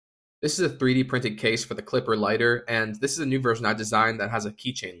This is a 3D printed case for the Clipper lighter, and this is a new version I designed that has a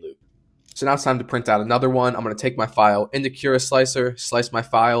keychain loop. So now it's time to print out another one. I'm going to take my file into Cura Slicer, slice my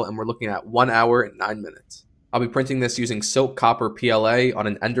file, and we're looking at 1 hour and 9 minutes. I'll be printing this using Silk Copper PLA on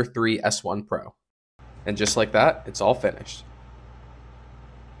an Ender 3 S1 Pro. And just like that, it's all finished.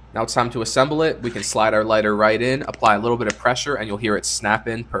 Now it's time to assemble it. We can slide our lighter right in, apply a little bit of pressure, and you'll hear it snap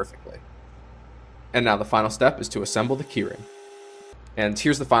in perfectly. And now the final step is to assemble the keyring. And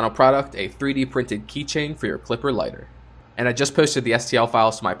here's the final product, a 3D printed keychain for your Clipper lighter. And I just posted the STL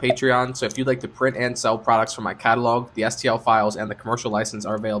files to my Patreon, so if you'd like to print and sell products from my catalog, the STL files and the commercial license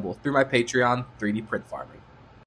are available through my Patreon, 3D Print Farming.